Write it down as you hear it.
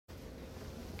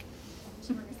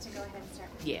you want us to go ahead and start?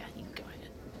 Yeah, you can go ahead.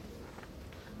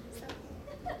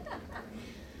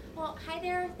 Well, hi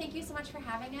there. Thank you so much for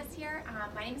having us here.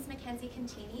 My name is McKenzi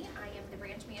Contini. I am the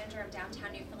branch manager of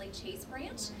Downtown New Philly Chase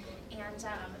branch. And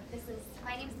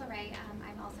my name is Larae.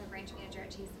 I'm also branch manager at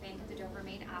Chase Bank at the Dover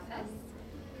main office.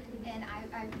 And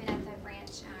I've been at the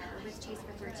branch with Chase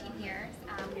for 13 years.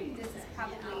 This is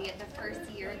probably the first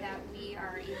year that we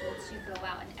are able to go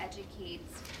out and educate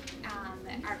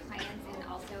our clients, and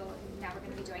also now we're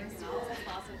going to be doing students as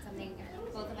well, so it's something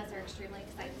both of us are extremely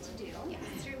excited to do. Yeah,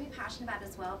 extremely passionate about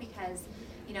as well, because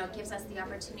it gives us the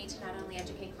opportunity to not only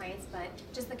educate clients, but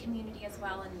just the community as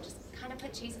well, and just kind of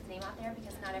put Chase's name out there,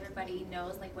 because not everybody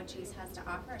knows like what Chase has to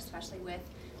offer, especially with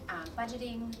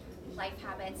budgeting, life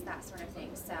habits, that sort of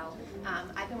thing. So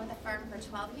I've been with the firm for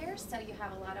 12 years, so you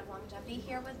have a lot of longevity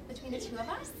here between the two of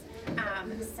us.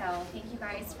 So thank you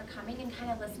guys for coming and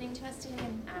kind of listening to us today,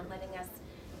 and letting us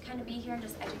kind of be here and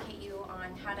just educate you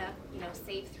on how to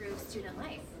save through student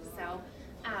life. So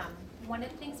one of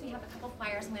the things, we have a couple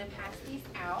flyers. I'm going to pass these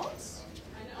out.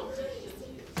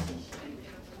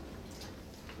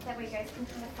 That way you guys can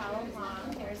kind of follow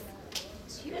along. There's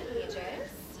 2 pages.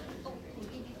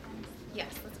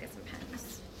 Yes, let's get some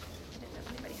pens. I didn't know if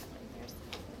anybody had one of theirs.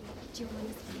 Do you want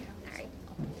to see? All right.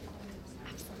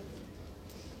 Absolutely.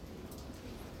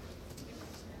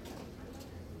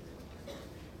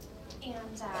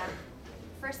 And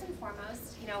first and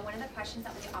foremost, one of the questions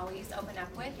that we always open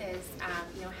up with is,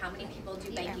 how many people do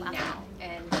banking now?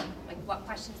 And like, what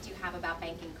questions do you have about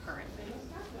banking currently?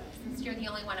 Since you're the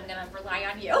only one, I'm going to rely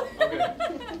on you. Okay.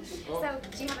 Well, So,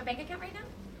 do you have a bank account right now?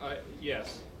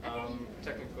 Yes.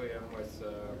 Technically, I'm with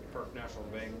Park National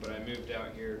Bank, but I moved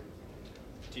out here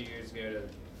 2 years ago to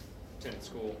attend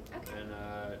school. Okay. And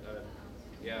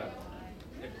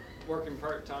working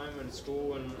part-time in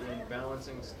school and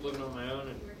balancing, living on my own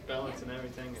and balancing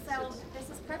everything. So this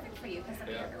is perfect for you, because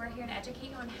Yeah. we're here to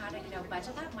educate you on how to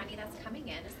budget that money that's coming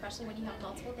in, especially when you have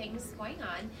multiple things going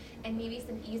on, and maybe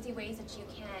some easy ways that you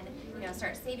can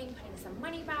start saving, putting some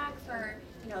money back for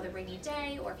the rainy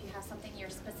day, or if you have something you're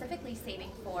specifically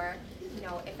saving for,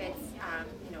 if it's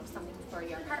something for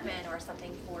your apartment or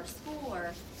something for school,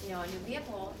 or a new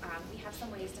vehicle. We have some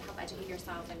ways to help educate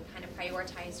yourself and kind of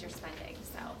prioritize your spending.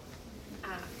 So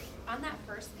on that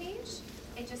first page,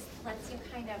 it just lets you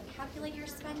kind of calculate your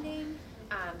spending,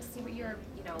 see what your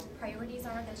priorities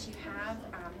are that you have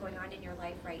going on in your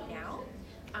life right now,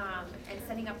 and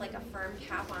setting up like a firm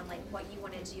cap on like what you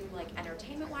want to do, like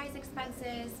entertainment-wise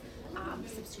expenses,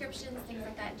 subscriptions, things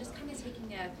like that, and just kind of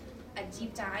taking a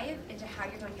deep dive into how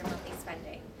you're doing your monthly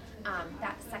spending.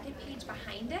 That second page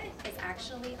behind it is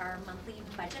actually our monthly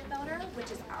budget builder, which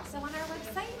is also on our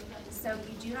website. So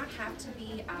you do not have to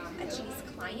be a Chase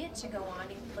client to go on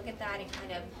and look at that and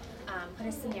kind of put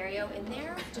a scenario in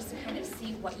there, just to kind of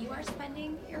see what you are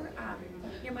spending your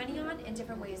money on and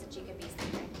different ways that you could be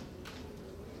saving.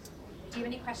 Do you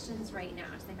have any questions right now?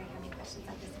 Does anybody have any questions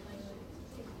at this point?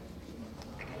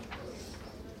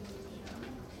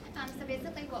 So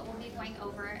basically what we'll be going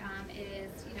over is,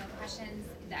 questions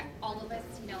that all of us,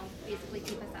 basically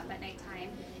keep us up at nighttime,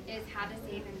 is how to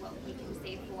save and what we can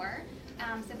save for.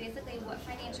 So basically, what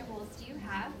financial goals do you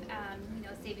have?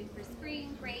 Saving for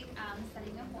spring break,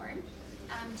 setting a hoard.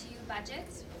 Do you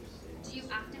budget? Do you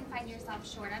often find yourself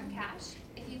short on cash?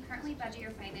 If you currently budget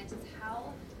your finances,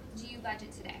 how do you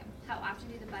budget today? How often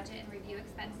do the budget and review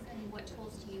expenses, and what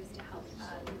tools do you use to help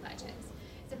you budget?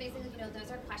 So basically,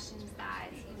 those are questions that,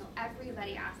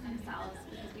 everybody asks themselves,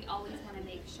 because we always want to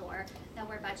make sure that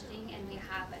we're budgeting and we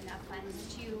have enough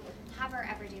funds to have our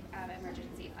everyday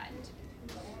emergency fund.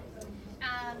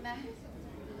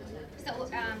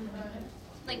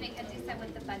 Like McKenzi said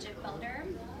with the budget builder,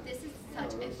 this is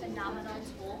such a phenomenal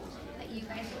tool that you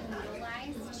guys can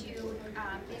utilize to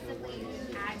basically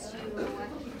add to,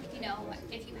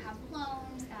 if you have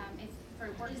loans, if for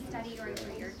work study or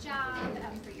for your job,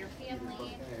 for your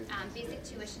family, basic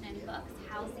tuition and books,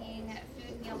 housing,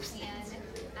 food meal plan,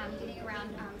 getting around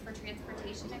for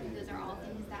transportation. I think those are all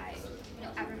things that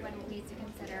everyone needs to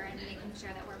consider and making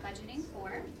sure that we're budgeting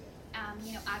for.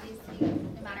 Obviously,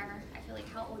 no matter, I feel like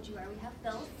how old you are, we have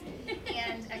bills,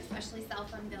 and especially cell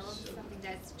phone bills, something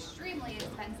that's extremely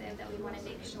expensive that we want to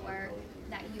make sure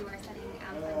that you are setting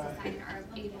funds aside and are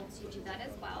able to do that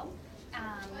as well.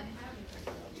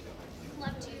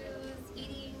 Love to's,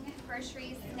 eating,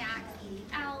 groceries, snacks, eating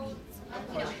out,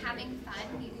 having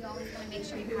fun. You always want to make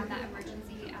sure you have that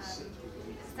emergency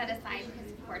set aside,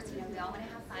 because of course, we all want to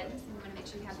have fun, so we want to make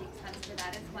sure you have the expense for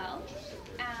that as well.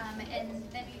 And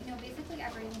then, basically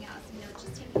everything else,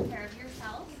 just taking care of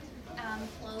yourself,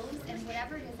 clothes, and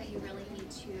whatever it is that you really need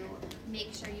to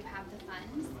make sure you have the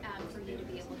funds for you to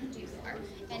be able to do more.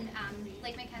 And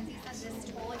like McKenzi said,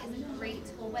 this tool is a great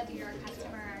tool, whether you're a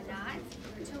customer or not,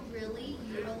 to really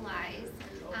utilize.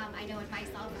 I know with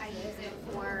myself, I use it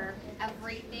for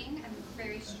everything. I'm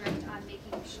very strict on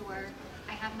making sure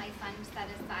I have my funds set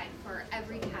aside for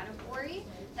every category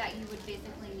that you would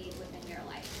basically need within your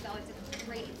life. So it's a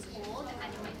great tool that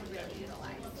anyone can really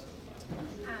utilize.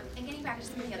 And getting back to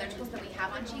some of the other tools that we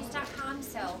have on Chase.com,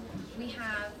 so we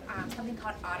have something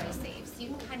called auto save. So you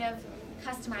can kind of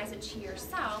customize it to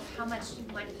yourself how much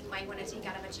money you might want to take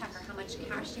out of a check or how much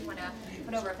cash you want to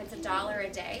put over. If it's $1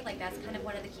 a day, like that's kind of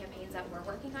one of the campaigns that we're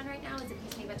working on right now, is if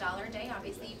you save $1 a day,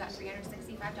 obviously you've got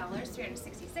 $365,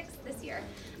 $366 this year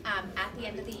at the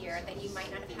end of the year that you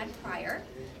might not have had prior,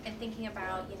 and thinking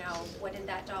about, you know, what did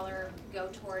that dollar go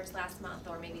towards last month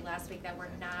or maybe last week that we're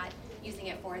not using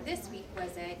it for this week.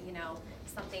 Was it, you know,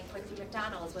 something quick through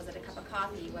McDonald's? Was it a cup of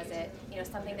coffee? Was it, you know,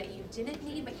 something that you didn't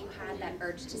need but you had that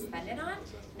urge to spend it on?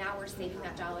 Now we're saving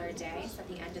that $1 a day, so at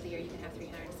the end of the year you can have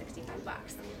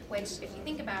 $365, which if you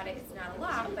think about it, it's not a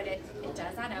lot, but it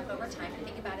does add up over time. And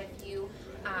think about if you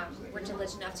were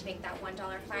diligent enough to make that $1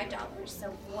 $5. So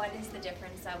what is the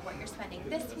difference of what you're spending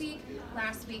this week,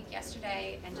 last week,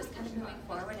 yesterday, and just kind of moving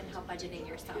forward and help budgeting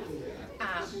yourself.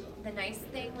 The nice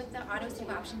thing with the auto save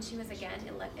option too is, again,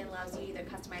 it allows you to either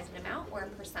customize an amount or a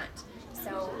percent.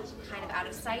 So kind of out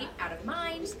of sight, out of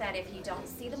mind, that if you don't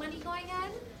see the money going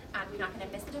in, you're not going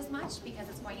to miss it as much because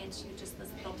it's going into just this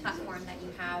little platform that you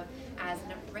have as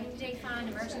a rainy day fund,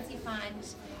 emergency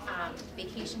fund,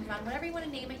 vacation fund, whatever you want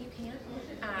to name it, you can.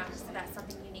 So that's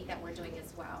something unique that we're doing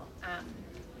as well.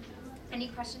 Any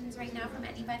questions right now from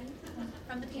anybody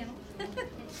from the panel?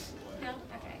 No?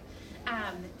 Okay.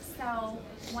 So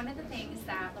one of the things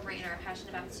that Larae and I are passionate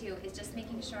about too is just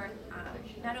making sure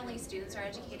not only students are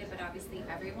educated, but obviously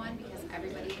everyone, because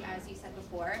everybody, as you said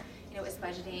before, you know, is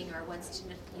budgeting or wants to,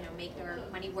 you know, make their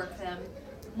money work for them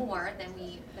more than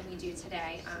we do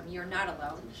today. You're not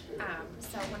alone.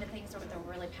 So one of the things that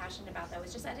we're really passionate about though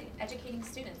is just educating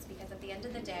students, because at the end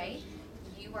of the day,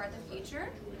 you are the future,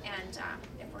 and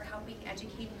if we're helping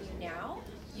educate you now,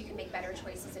 you can make better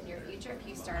choices in your future if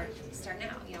you start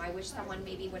now. You know, I wish someone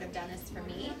maybe would have done this for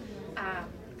me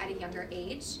at a younger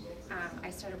age. I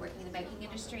started working in the banking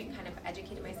industry and kind of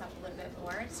educated myself a little bit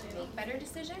more to make better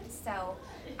decisions. So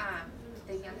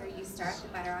the younger you start, the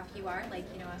better off you are. Like,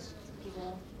 you know,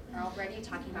 people are already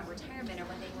talking about retirement or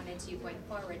what they want to do going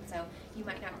forward. So you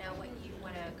might not know what you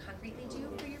want to concretely do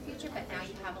for your future, but now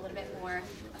you have a little bit more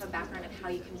of a background of how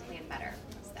you can plan better.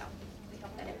 So we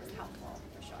hope that it was helpful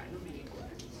for sure.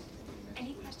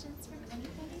 Any questions from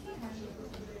anybody?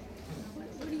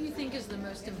 What do you think is the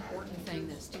most important thing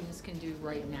that students can do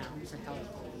right now to help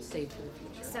save for the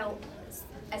future? So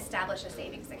establish a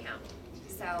savings account.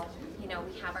 So, you know,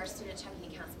 we have our student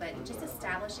checking accounts, but just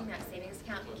establishing that savings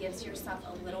account gives yourself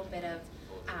a little bit of,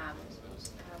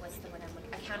 what's the word I'm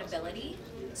looking, accountability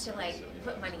to like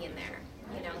put money in there.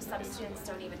 You know, some students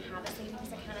don't even have a savings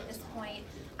account at this point.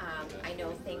 I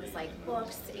know things like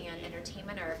books and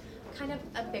entertainment are kind of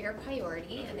a bigger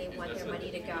priority, and they want their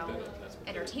money to go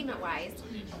entertainment-wise,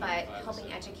 but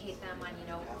helping educate them on, you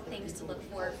know, things to look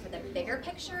for the bigger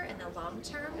picture and the long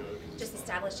term, just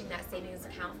establishing that savings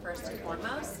account first and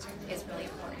foremost is really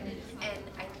important. And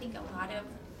I think a lot of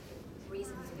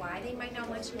reasons why they might not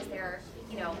want to is they're,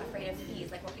 you know, afraid of fees,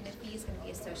 like what kind of fees can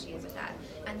be associated with that.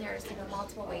 And there's, you know,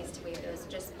 multiple ways to waive those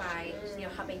just by, you know,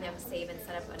 helping them save and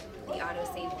set up the auto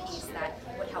save piece that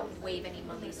would help waive any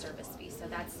monthly service fees. So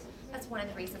that's one of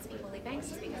the reasons people leave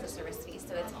banks, is because of service fees.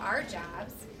 So it's our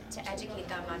jobs to educate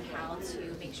them on how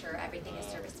to make sure everything is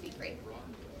service fee free.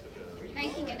 And I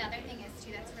think another thing is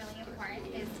too that's really important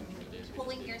is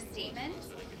pulling your statement.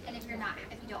 And if you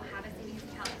don't have a savings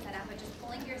account set up, but just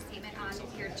pulling your statement on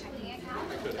your checking account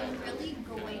and really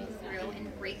going through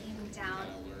and breaking down,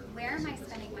 where am I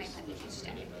spending my money each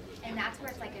day? And that's where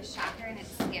it's like a shocker and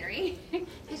it's scary,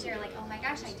 because you're like, oh my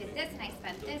gosh, I did this and I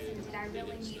spent this, and did I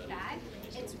really need that?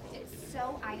 It's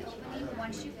so eye-opening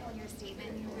once you pull your statement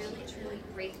and you really truly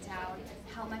break down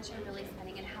how much you're really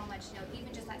spending and how much, you know,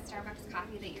 even just that Starbucks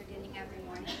coffee that you're getting every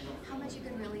morning, how much you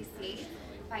can really save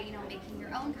by, you know, making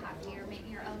your own coffee or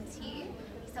making your own tea.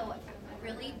 So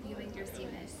really viewing your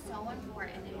statement is so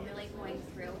important, and really going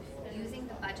through using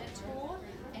the budget tool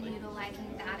and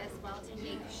utilizing that as well to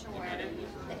make sure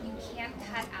that you can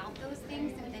cut out those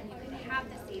things, and then you can have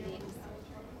the savings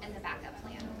and the backup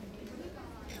plan.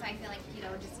 So I I feel like,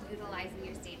 just utilizing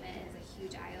your statement is a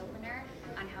huge eye opener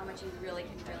on how much you really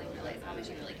can realize how much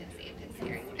you really can save. It's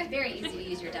scary. Very easy to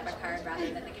use your debit card rather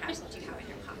than the cash that you have in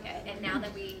your pocket. And now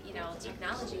that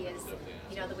technology is,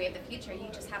 the way of the future, you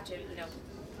just have to,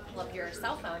 pull up your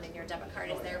cell phone and your debit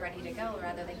card is there ready to go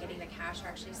rather than getting the cash or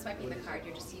actually swiping the card.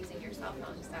 You're just using your cell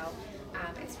phone. So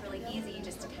it's really easy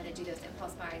just to kind of do those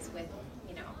impulse buys with,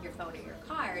 your phone or your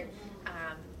card.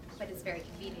 But it's very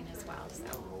convenient as well.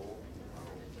 So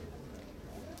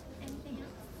anything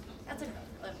else? That's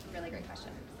a really great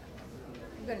question.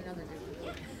 I've got another good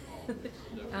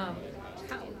one.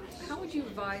 How would you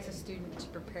advise a student to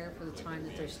prepare for the time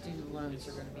that their student loans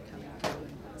are going to be coming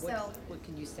due? And what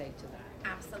can you say to that?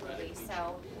 Absolutely.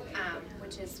 So,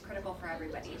 which is critical for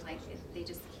everybody. Like, they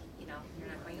just, you're not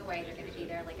going away. They're going to be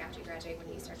there, like, after you graduate,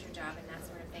 when you start your job and that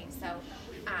sort of thing. So,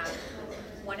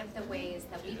 one of the ways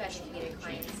that we've educated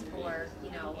clients or,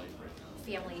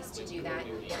 families to do that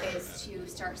is to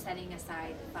start setting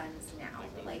aside funds now.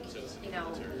 Like, we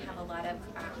have a lot of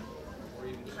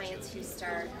clients who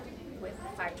start with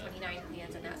 529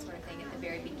 plans and that sort of thing at the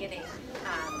very beginning,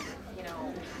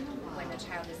 when the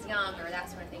child is young or that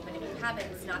sort of thing. But if you haven't,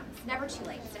 it's never too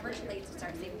late. It's never too late to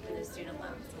start saving for those student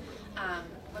loans.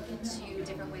 Look into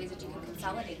different ways that you can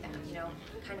consolidate them,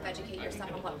 kind of educate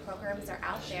yourself on what programs are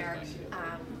out there,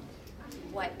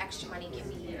 what extra money can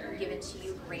be given to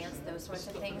you, grants, those sorts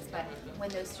of things. But when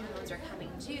those student loans are coming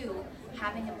due,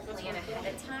 having a plan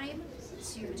ahead of time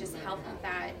to just help with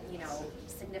that,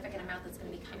 significant amount that's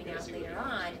going to be coming out later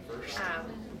on.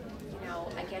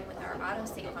 Again, with our auto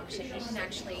save function, you can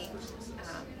actually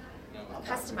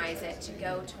customize it to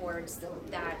go towards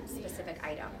that specific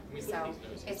item. So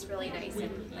it's really nice,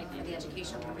 and like for the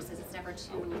educational purposes, it's never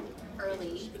too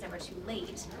early, it's never too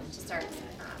late to start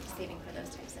saving for those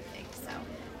types of things. So,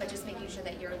 but just making sure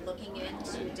that you're looking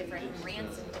into different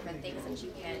grants and different things that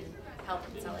you can help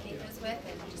consolidate those with,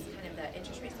 and just kind of the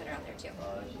interest rates that are out there too.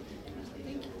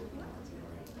 Thank you.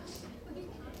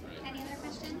 Any other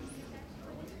questions?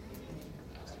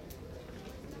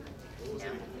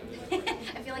 No.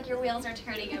 I feel like your wheels are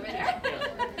turning over there.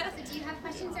 So do you have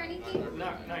questions or anything?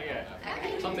 Not yet.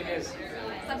 Okay. Something is.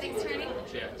 Something's turning?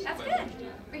 Yeah. That's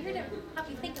good. We're here to help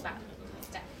you think about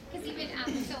stuff. Because even,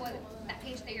 that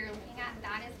page that you're looking at,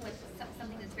 that is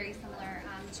something that's very similar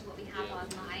to what we have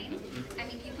online. I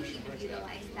mean, you can even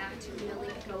utilize that to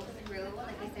really go through,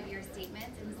 like I said, your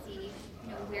statements and see,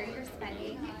 where you're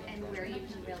spending and where you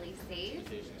can really save.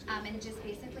 And just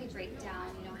basically break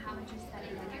down, how much you're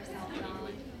spending on your cell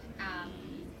phone,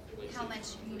 how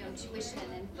much, tuition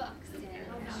and books, and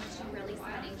how much you're really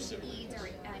spending to eat or,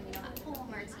 at home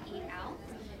or to eat out.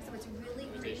 So it's really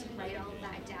great to write all of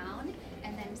that down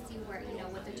and then see where,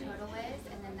 what the total is,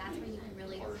 and then that's when you can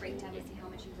really break down to see how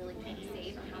much you really can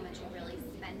save or how much you're really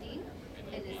spending.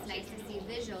 And it's nice to see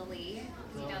visually,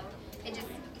 it just,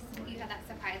 you have that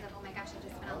surprise of, oh my gosh, I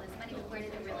just spent all this money, but where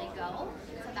did it really go?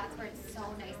 So that's where it's so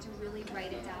nice to really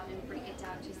write it down and break it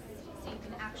down just so you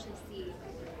can actually see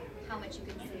how much you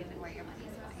can save and where your money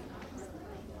is going.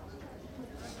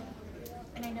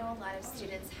 And I know a lot of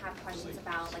students have questions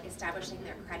about like establishing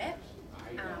their credit.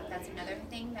 That's another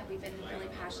thing that we've been really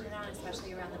passionate on,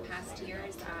 especially around the past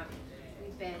years.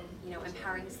 We've been,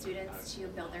 empowering students to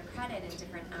build their credit and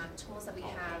different tools that we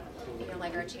have,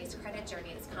 like our Chase Credit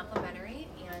Journey. It's complimentary,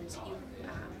 and you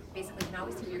basically can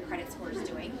always see what your credit score is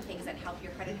doing, things that help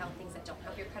your credit health, things that don't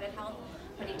help your credit health,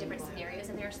 putting different scenarios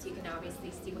in there so you can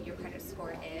obviously see what your credit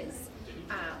score is.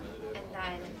 And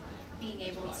then being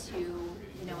able to,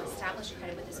 establish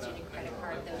credit with a student credit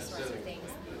card, those sorts of things.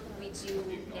 We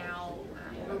do now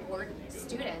reward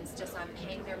students just on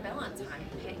paying their bill on time,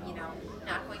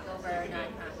 not going over, not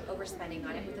overspending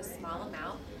on it with a small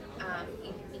amount.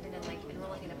 Even in like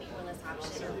enrolling in a paperless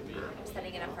option or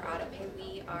setting it up for auto pay,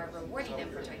 we are rewarding them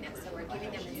for doing that. So we're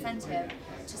giving them incentive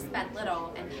to spend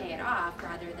little and pay it off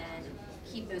rather than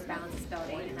keep those balances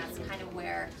building. And that's kind of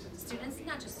where students,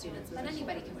 not just students, but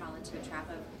anybody can fall into a trap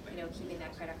of, keeping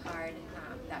that credit card,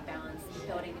 that balance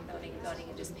building and building and building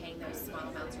and just paying those small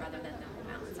amounts rather than the whole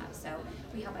balance up. So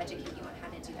we help educate you on how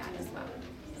to do that as well.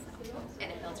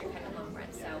 And it builds your credit long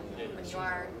run. So when you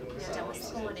are done with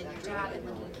school and in your job and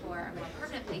looking for a more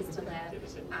permanent place to live,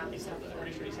 so you go to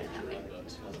your credit that way.